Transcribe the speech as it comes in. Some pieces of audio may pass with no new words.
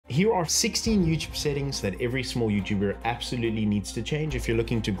Here are 16 YouTube settings that every small YouTuber absolutely needs to change if you're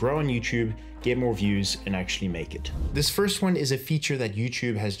looking to grow on YouTube, get more views, and actually make it. This first one is a feature that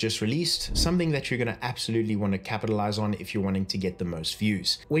YouTube has just released, something that you're gonna absolutely wanna capitalize on if you're wanting to get the most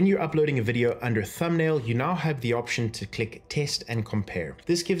views. When you're uploading a video under thumbnail, you now have the option to click test and compare.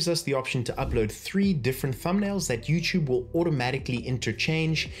 This gives us the option to upload 3 different thumbnails that YouTube will automatically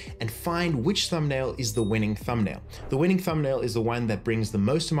interchange and find which thumbnail is the winning thumbnail. The winning thumbnail is the one that brings the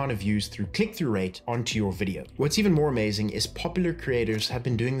most amount of views through click-through rate onto your video. What's even more amazing is popular creators have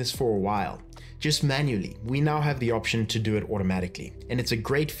been doing this for a while, just manually. We now have the option to do it automatically, and it's a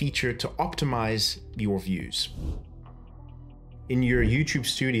great feature to optimize your views. In your YouTube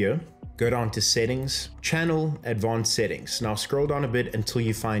studio, go down to settings, channel, advanced settings. Now scroll down a bit until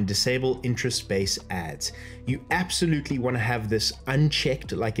you find disable interest-based ads. You absolutely want to have this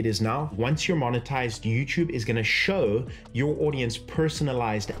unchecked like it is now. Once you're monetized, YouTube is going to show your audience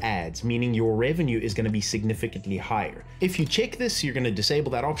personalized ads, meaning your revenue is going to be significantly higher. If you check this, you're going to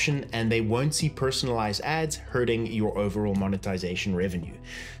disable that option and they won't see personalized ads, hurting your overall monetization revenue.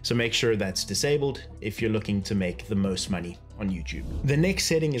 So make sure that's disabled if you're looking to make the most money on YouTube. The next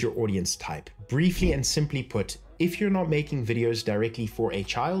setting is your audience type. Briefly and simply put, if you're not making videos directly for a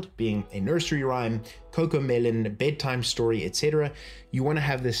child, being a nursery rhyme, CoComelon, bedtime story, etc., you want to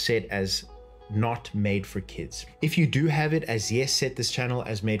have this set as not made for kids. If you do have it as yes, set this channel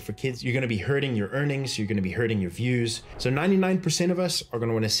as made for kids, you're going to be hurting your earnings, you're going to be hurting your views. So 99% of us are going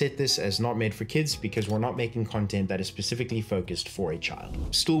to want to set this as not made for kids because we're not making content that is specifically focused for a child.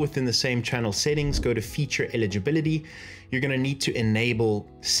 Still within the same channel settings, go to feature eligibility. You're going to need to enable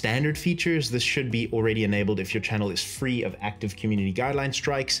standard features. This should be already enabled if your channel is free of active community guideline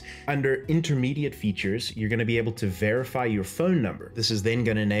strikes. Under intermediate features, you're going to be able to verify your phone number. This is then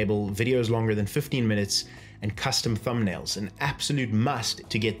going to enable videos longer than 15 minutes and custom thumbnails, an absolute must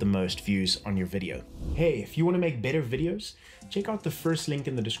to get the most views on your video. Hey, if you want to make better videos, check out the first link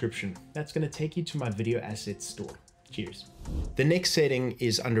in the description. That's going to take you to my video assets store. Cheers. The next setting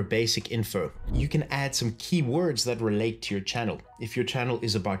is under basic info. You can add some keywords that relate to your channel. If your channel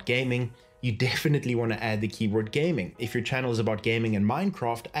is about gaming, you definitely want to add the keyword gaming. If your channel is about gaming and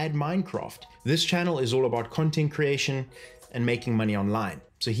Minecraft, add Minecraft. This channel is all about content creation and making money online.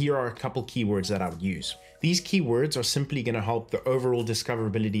 So here are a couple keywords that I would use. These keywords are simply going to help the overall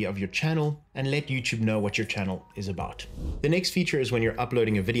discoverability of your channel and let YouTube know what your channel is about. The next feature is when you're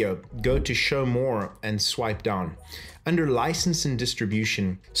uploading a video, go to show more and swipe down. Under license and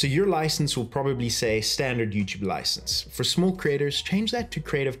distribution, so your license will probably say standard YouTube license. For small creators, change that to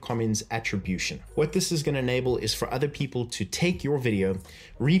Creative Commons attribution. What this is going to enable is for other people to take your video,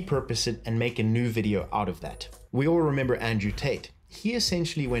 repurpose it, and make a new video out of that. We all remember Andrew Tate. He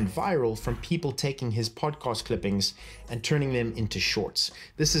essentially went viral from people taking his podcast clippings and turning them into shorts.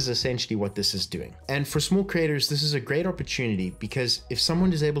 This is essentially what this is doing. And for small creators, this is a great opportunity because if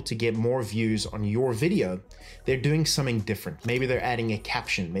someone is able to get more views on your video, they're doing something different. Maybe they're adding a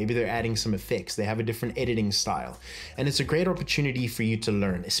caption, maybe they're adding some effects, they have a different editing style. And it's a great opportunity for you to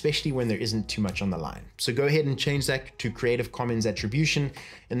learn, especially when there isn't too much on the line. So go ahead and change that to Creative Commons attribution,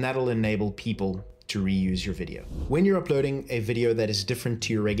 and that'll enable people to reuse your video. When you're uploading a video that is different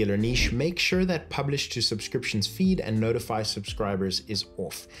to your regular niche, make sure that publish to subscriptions feed and notify subscribers is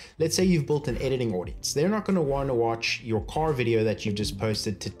off. Let's say you've built an editing audience. They're not going to want to watch your car video that you just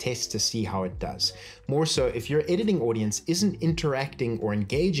posted to test to see how it does. More so, if your editing audience isn't interacting or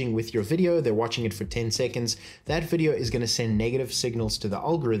engaging with your video, they're watching it for 10 seconds, that video is going to send negative signals to the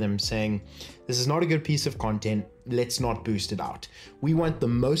algorithm saying, this is not a good piece of content, let's not boost it out. We want the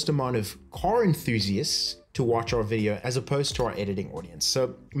most amount of car enthusiasts to watch our video as opposed to our editing audience.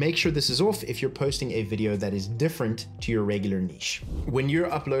 So make sure this is off if you're posting a video that is different to your regular niche. When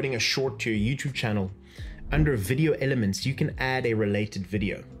you're uploading a short to your YouTube channel, under video elements, you can add a related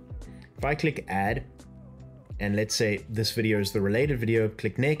video. If I click add, and let's say this video is the related video,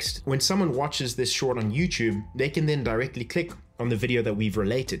 click next. When someone watches this short on YouTube, they can then directly click on the video that we've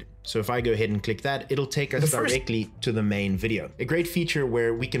related. So if I go ahead and click that, it'll take us directly to the main video. A great feature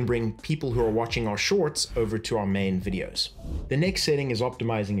where we can bring people who are watching our shorts over to our main videos. The next setting is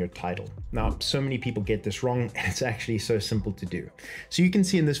optimizing your title. Now, so many people get this wrong, and it's actually so simple to do. So you can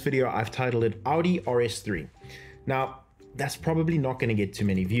see in this video, I've titled it Audi RS3. Now, that's probably not going to get too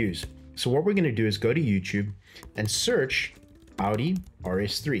many views. So what we're going to do is go to YouTube and search Audi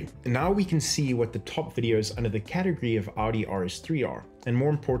RS3. And now we can see what the top videos under the category of Audi RS3 are. and more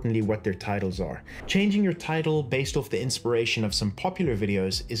importantly, what their titles are. Changing your title based off the inspiration of some popular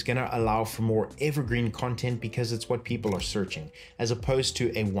videos is gonna allow for more evergreen content because it's what people are searching, as opposed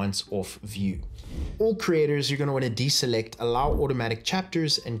to a once-off view. All creators, you're gonna wanna deselect allow automatic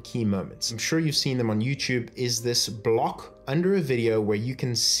chapters and key moments. I'm sure you've seen them on YouTube, is this block under a video where you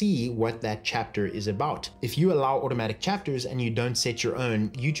can see what that chapter is about. If you allow automatic chapters and you don't set your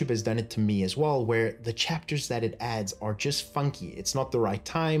own, YouTube has done it to me as well, where the chapters that it adds are just funky. It's not the right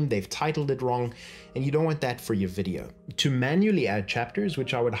time, they've titled it wrong, and you don't want that for your video. To manually add chapters,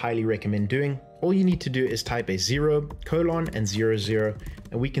 which I would highly recommend doing, all you need to do is type a 0, colon, and 00,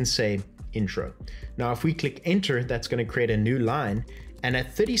 and we can say intro. Now, if we click enter, that's going to create a new line. And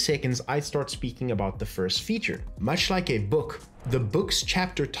at 30 seconds, I start speaking about the first feature. Much like a book, the book's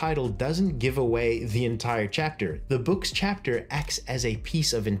chapter title doesn't give away the entire chapter. The book's chapter acts as a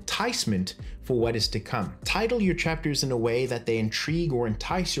piece of enticement for what is to come. Title your chapters in a way that they intrigue or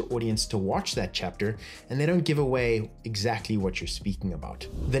entice your audience to watch that chapter, and they don't give away exactly what you're speaking about.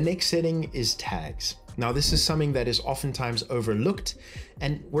 The next setting is tags. Now, this is something that is oftentimes overlooked,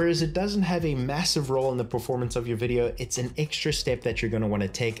 and whereas it doesn't have a massive role in the performance of your video, it's an extra step that you're going to want to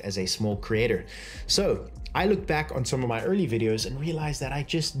take as a small creator. So I look back on some of my early videos and realized that I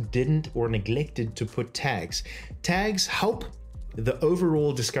just didn't or neglected to put tags. Tags help the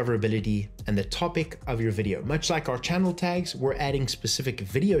overall discoverability and the topic of your video. Much like our channel tags, we're adding specific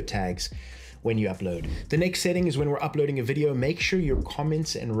video tags when you upload. The next setting is when we're uploading a video, make sure your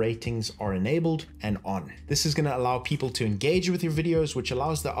comments and ratings are enabled and on. This is gonna allow people to engage with your videos, which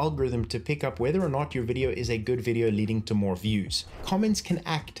allows the algorithm to pick up whether or not your video is a good video leading to more views. Comments can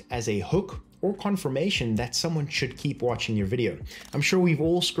act as a hook or confirmation that someone should keep watching your video. I'm sure we've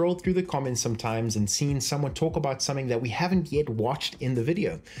all scrolled through the comments sometimes and seen someone talk about something that we haven't yet watched in the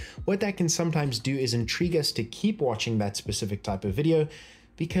video. What that can sometimes do is intrigue us to keep watching that specific type of video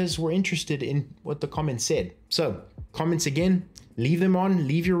because we're interested in what the comments said. So comments again, leave them on,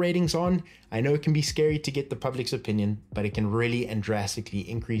 leave your ratings on. I know it can be scary to get the public's opinion, but it can really and drastically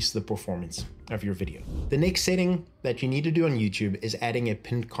increase the performance of your video. The next setting that you need to do on YouTube is adding a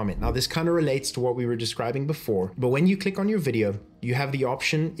pinned comment. Now, this kind of relates to what we were describing before, but when you click on your video, you have the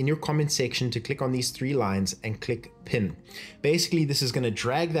option in your comment section to click on these 3 lines and click pin. Basically, this is going to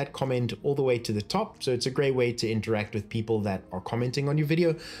drag that comment all the way to the top. So it's a great way to interact with people that are commenting on your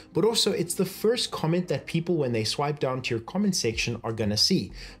video, but also it's the first comment that people, when they swipe down to your comment section, are going to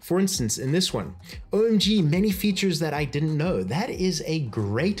see. For instance, in this one, OMG, many features that I didn't know. That is a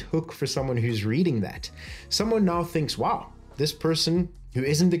great hook for someone who's reading that. Someone now thinks, wow, this person who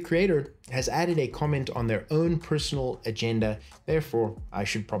isn't the creator has added a comment on their own personal agenda. Therefore, I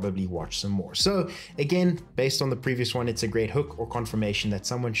should probably watch some more. So again, based on the previous one, it's a great hook or confirmation that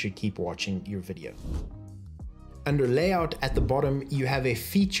someone should keep watching your video. Under layout at the bottom, you have a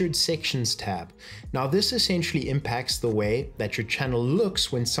featured sections tab. Now this essentially impacts the way that your channel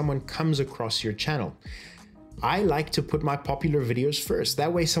looks when someone comes across your channel. I like to put my popular videos first.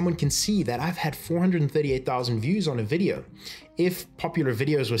 That way someone can see that I've had 438,000 views on a video. If popular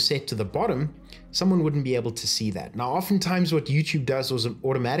videos were set to the bottom, someone wouldn't be able to see that. Now, oftentimes what YouTube does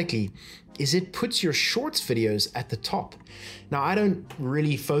automatically is it puts your shorts videos at the top. Now, I don't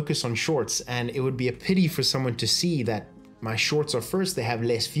really focus on shorts, and it would be a pity for someone to see that my shorts are first, they have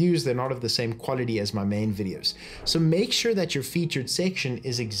less views, they're not of the same quality as my main videos. So make sure that your featured section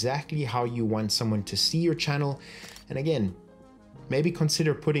is exactly how you want someone to see your channel. And again, maybe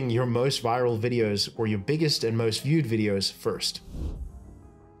consider putting your most viral videos or your biggest and most viewed videos first.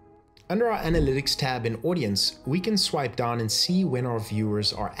 Under our analytics tab in audience, we can swipe down and see when our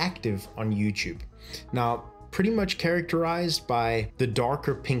viewers are active on YouTube. Now, pretty much characterized by the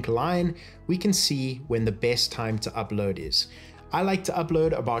darker pink line, we can see when the best time to upload is. I like to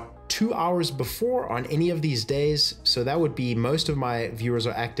upload about 2 hours before on any of these days. So that would be most of my viewers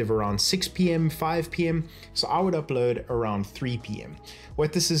are active around 6 p.m., 5 p.m. So I would upload around 3 p.m.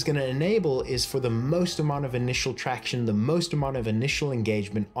 What this is going to enable is for the most amount of initial traction, the most amount of initial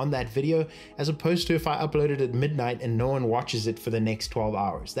engagement on that video, as opposed to if I upload it at midnight and no one watches it for the next 12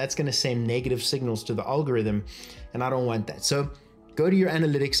 hours. That's going to send negative signals to the algorithm, and I don't want that. So go to your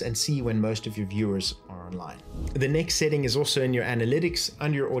analytics and see when most of your viewers are online. The next setting is also in your analytics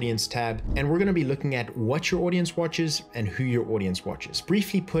under your audience tab, and we're going to be looking at what your audience watches and who your audience watches.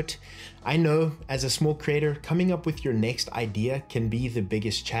 Briefly put, I know as a small creator, coming up with your next idea can be the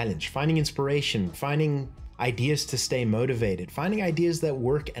biggest challenge. Finding inspiration, finding ideas to stay motivated, finding ideas that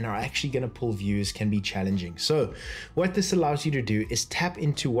work and are actually going to pull views can be challenging. So what this allows you to do is tap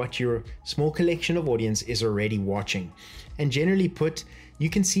into what your small collection of audience is already watching. And generally put, you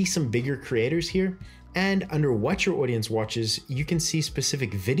can see some bigger creators here. And under what your audience watches, you can see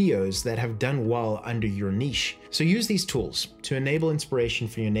specific videos that have done well under your niche. So use these tools to enable inspiration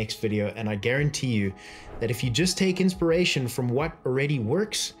for your next video, and I guarantee you that if you just take inspiration from what already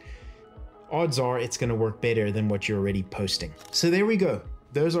works, odds are it's going to work better than what you're already posting. So there we go.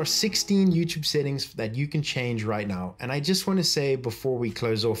 Those are 16 YouTube settings that you can change right now. And I just want to say before we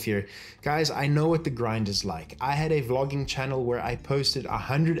close off here, guys, I know what the grind is like. I had a vlogging channel where I posted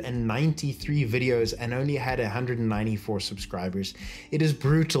 193 videos and only had 194 subscribers. It is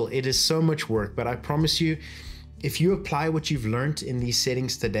brutal. It is so much work, but I promise you, if you apply what you've learned in these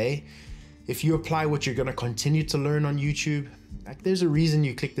settings today, if you apply what you're going to continue to learn on YouTube, like, there's a reason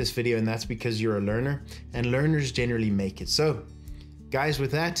you click this video, and that's because you're a learner, and learners generally make it. So guys,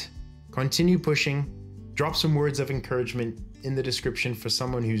 with that, continue pushing, drop some words of encouragement in the description for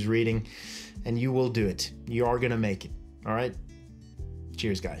someone who's reading, and you will do it. You are going to make it. All right.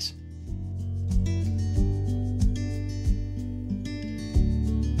 Cheers, guys.